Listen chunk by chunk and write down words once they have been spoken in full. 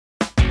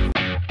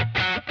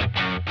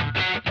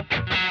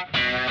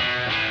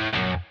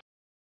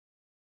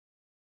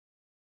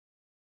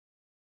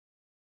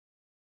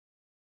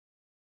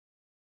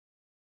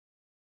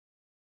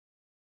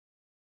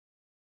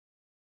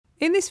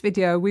In this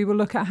video, we will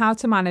look at how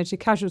to manage a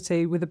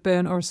casualty with a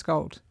burn or a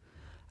scald.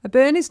 A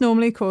burn is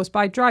normally caused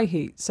by dry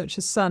heat, such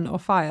as sun or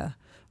fire,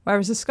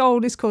 whereas a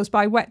scald is caused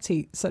by wet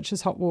heat, such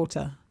as hot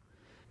water.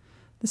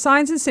 The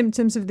signs and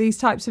symptoms of these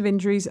types of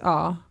injuries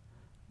are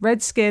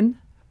red skin,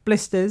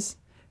 blisters,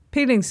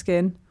 peeling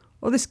skin,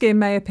 or the skin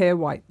may appear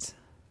white.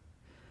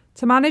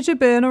 To manage a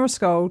burn or a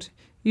scald,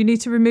 you need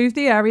to remove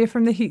the area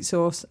from the heat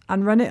source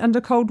and run it under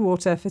cold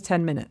water for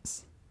 10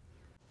 minutes.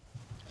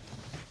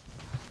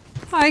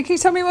 Hi, can you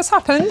tell me what's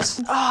happened?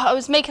 Oh, I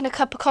was making a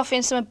cup of coffee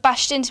and someone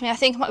bashed into me. I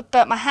think I might have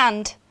burnt my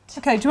hand.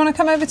 Okay, do you want to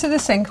come over to the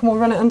sink and we'll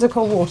run it under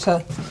cold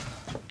water?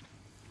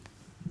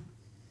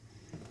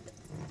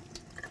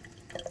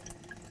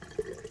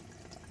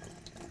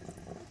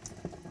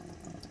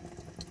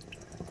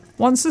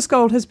 Once the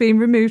scald has been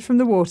removed from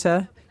the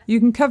water, you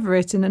can cover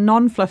it in a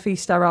non-fluffy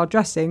sterile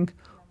dressing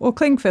or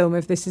cling film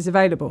if this is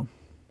available.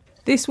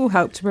 This will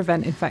help to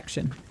prevent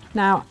infection.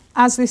 Now,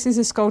 as this is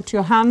a scald to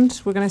your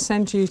hand, we're going to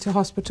send you to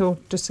hospital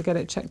just to get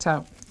it checked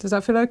out. Does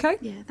that feel okay?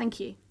 Yeah, thank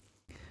you.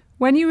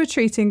 When you are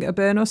treating a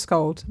burn or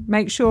scald,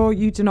 make sure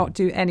you do not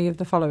do any of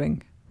the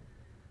following.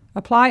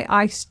 Apply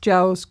ice,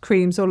 gels,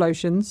 creams or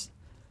lotions.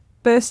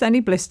 Burst any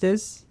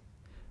blisters.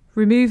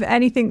 Remove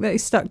anything that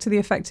is stuck to the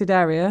affected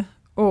area,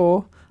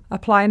 or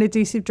apply an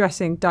adhesive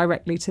dressing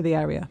directly to the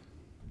area.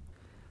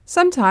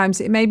 Sometimes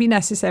it may be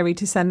necessary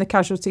to send the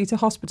casualty to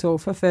hospital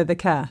for further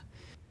care.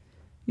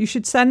 You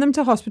should send them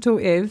to hospital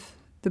if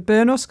the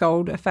burn or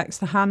scald affects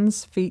the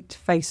hands, feet,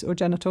 face or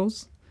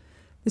genitals,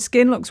 the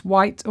skin looks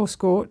white or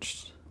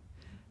scorched,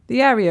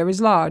 the area is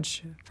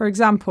large, for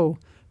example,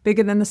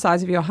 bigger than the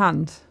size of your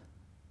hand,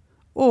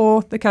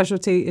 or the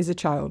casualty is a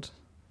child.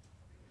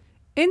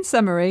 In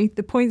summary,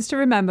 the points to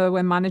remember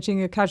when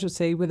managing a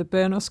casualty with a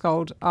burn or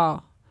scald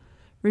are: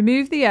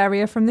 remove the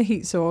area from the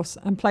heat source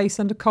and place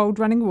under cold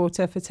running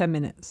water for 10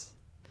 minutes.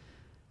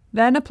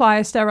 Then apply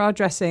a sterile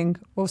dressing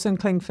or some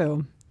cling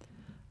film,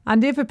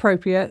 and if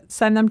appropriate,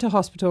 send them to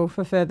hospital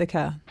for further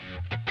care.